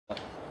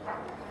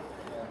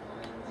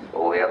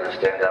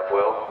stand up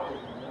well.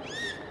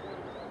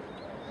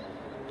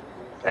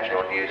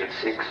 National news at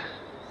 6.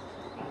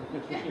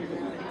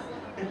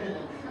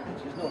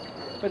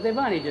 But they've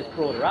only just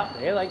brought her up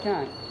there, they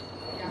can't.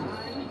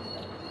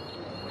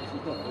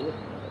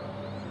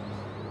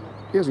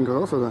 He hasn't got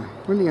off her though.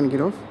 When are you going to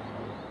get off?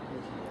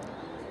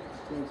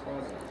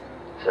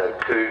 So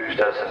Coogs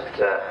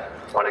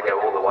doesn't want to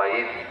go all the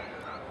way in.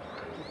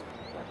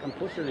 I can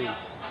push her in.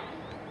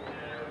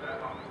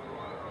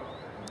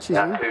 She's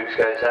Now in. Coogs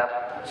goes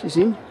up. She's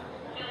in.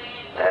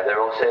 And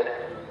they're all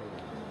set.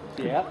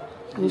 Yeah.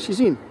 Yeah, she's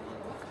in.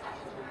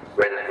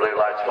 Red and blue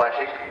lights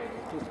flashing.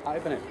 Just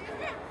open it.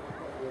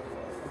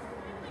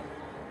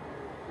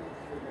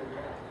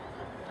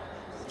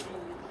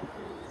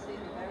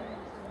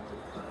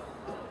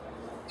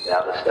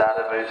 Now the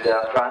starter moves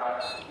down front.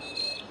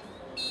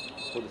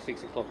 For the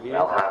 6 o'clock view.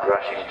 Malhart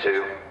rushing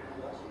to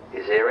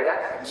his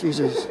area.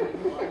 Jesus.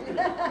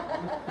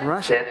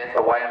 Russian. Set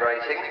away and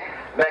racing.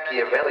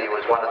 Machiavelli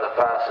was one of the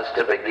fastest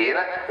to begin.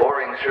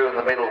 Boring through in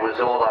the middle was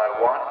All I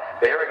Want.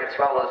 Bearing its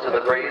molars to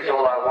the breeze,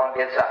 All I Want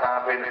gets a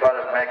half in front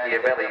of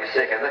Machiavelli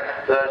second.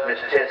 Third,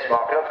 Miss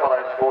Tessmocker,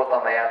 followed fourth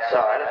on the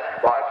outside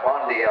by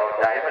Bondi Old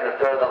Dame, and a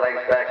further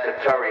length back to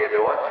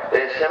Toreador.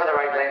 There's 7 or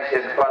 8 lengths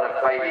in front of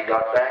Baby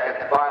got back, and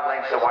 5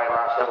 lengths away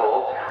last of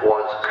all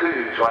was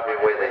Coogs, wondering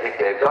where the heck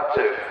they've got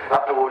to.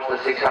 Up towards the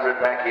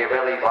 600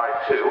 Machiavelli by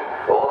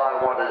 2. All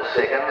I Want is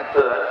second.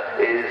 Third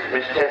is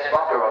Miss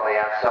Tessmocker on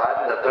the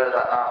outside, and a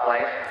further half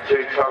length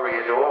to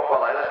Toreador,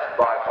 followed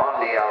by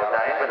Bondi Old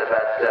Dame, and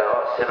about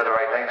 7 or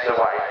 8 lengths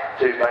away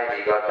to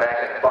Baby got back,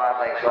 and 5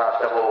 lengths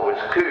last of all was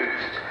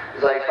Coogs.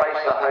 They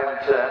face the home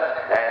turn,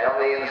 and on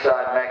the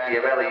inside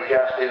Machiavelli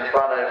just in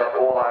front of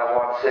All I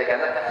Want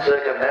second.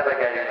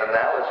 Circumnavigating them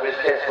now is Miss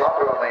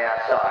Tessmocker on the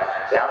outside.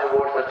 Down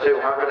towards the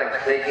 200 and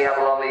sneaking up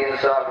along the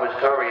inside was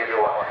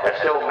Toreador. And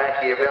still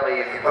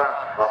Machiavelli in front.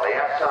 On the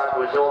outside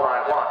was All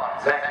I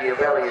Want.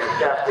 Machiavelli is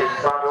just in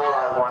front. All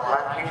I Want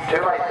lunching.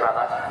 Too late,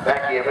 brother.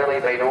 Machiavelli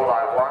beat All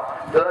I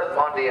Want. Third,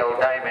 Bondi Old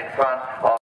Dame in front.